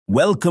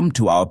Welcome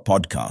to our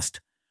podcast,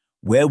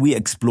 where we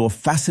explore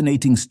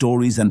fascinating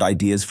stories and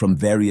ideas from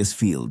various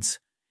fields.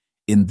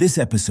 In this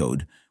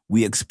episode,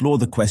 we explore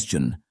the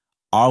question,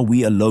 are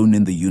we alone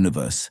in the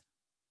universe?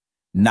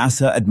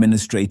 NASA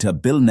Administrator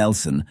Bill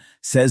Nelson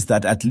says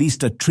that at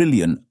least 1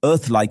 trillion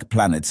Earth-like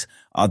planets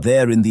are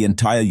there in the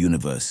entire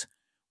universe,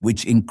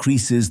 which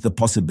increases the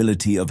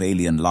possibility of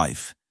alien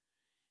life.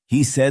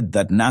 He said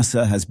that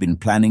NASA has been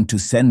planning to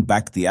send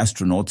back the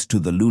astronauts to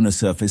the lunar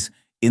surface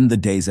in the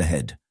days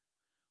ahead.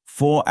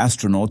 4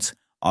 astronauts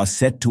are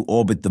set to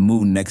orbit the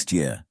moon next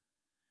year.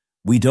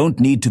 We don't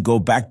need to go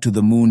back to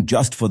the moon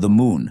just for the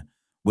moon.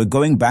 We're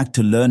going back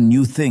to learn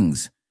new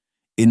things,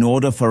 in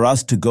order for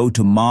us to go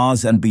to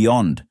Mars and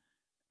beyond,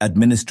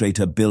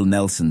 Administrator Bill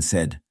Nelson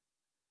said.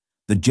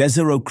 The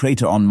Jezero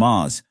crater on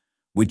Mars,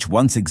 which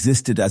once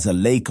existed as a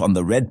lake on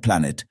the Red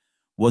Planet,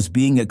 was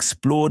being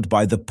explored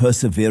by the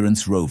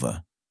Perseverance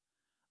Rover.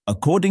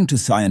 According to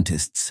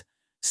scientists,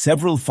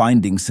 several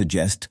findings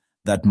suggest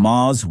that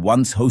Mars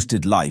once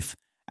hosted life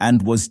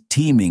and was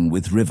teeming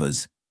with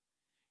rivers.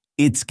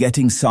 It's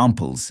getting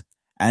samples,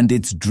 and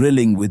it's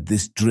drilling with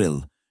this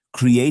drill,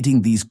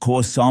 creating these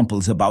core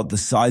samples about the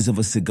size of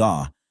a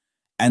cigar,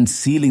 and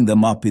sealing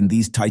them up in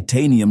these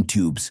titanium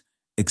tubes,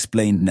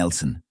 explained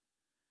Nelson.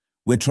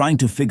 We're trying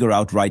to figure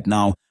out right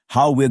now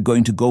how we're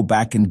going to go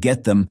back and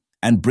get them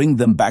and bring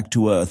them back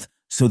to Earth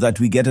so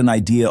that we get an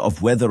idea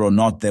of whether or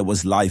not there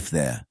was life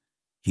there,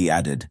 he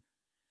added.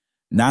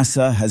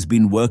 NASA has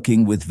been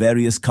working with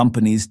various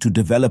companies to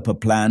develop a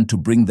plan to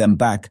bring them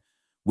back,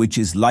 which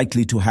is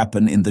likely to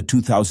happen in the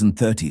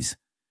 2030s.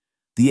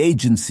 The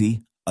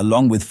agency,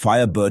 along with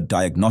Firebird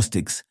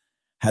Diagnostics,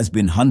 has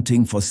been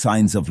hunting for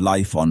signs of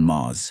life on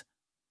Mars.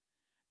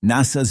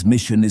 NASA's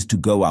mission is to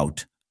go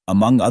out,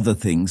 among other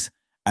things,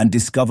 and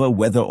discover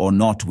whether or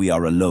not we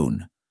are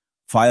alone.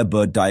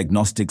 Firebird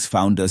Diagnostics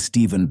founder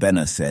Stephen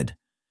Benner said.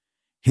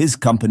 His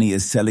company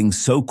is selling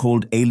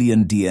so-called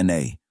alien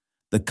DNA.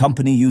 The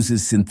company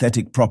uses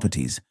synthetic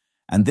properties,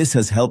 and this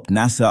has helped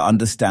NASA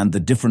understand the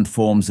different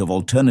forms of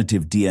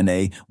alternative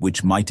DNA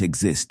which might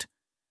exist.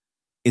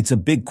 It's a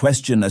big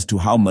question as to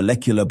how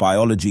molecular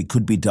biology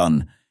could be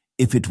done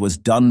if it was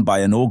done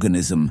by an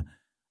organism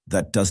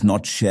that does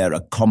not share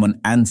a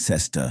common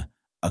ancestor,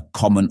 a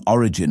common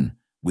origin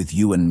with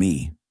you and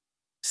me,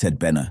 said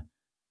Benner.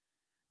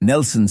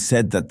 Nelson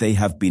said that they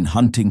have been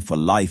hunting for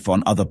life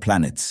on other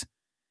planets.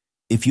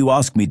 If you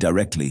ask me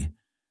directly,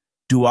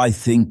 do I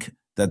think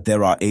that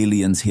there are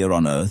aliens here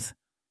on Earth?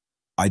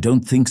 I don't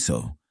think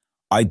so.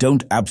 I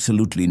don't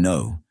absolutely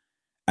know.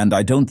 And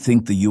I don't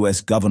think the US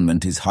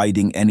government is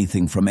hiding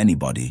anything from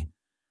anybody.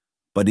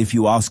 But if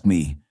you ask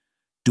me,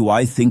 do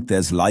I think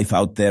there's life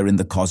out there in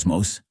the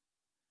cosmos?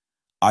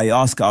 I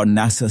ask our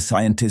NASA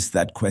scientists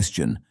that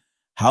question.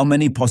 How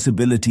many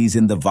possibilities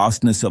in the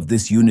vastness of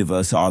this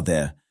universe are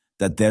there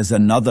that there's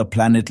another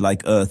planet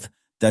like Earth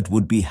that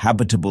would be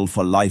habitable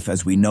for life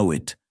as we know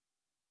it?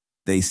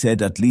 They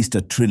said at least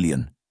 1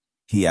 trillion,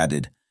 he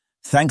added.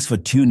 Thanks for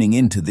tuning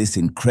in to this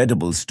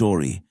incredible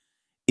story.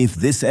 If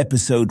this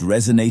episode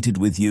resonated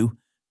with you,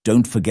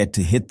 don't forget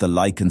to hit the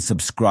like and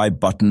subscribe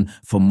button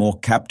for more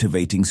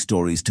captivating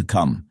stories to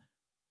come.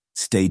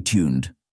 Stay tuned.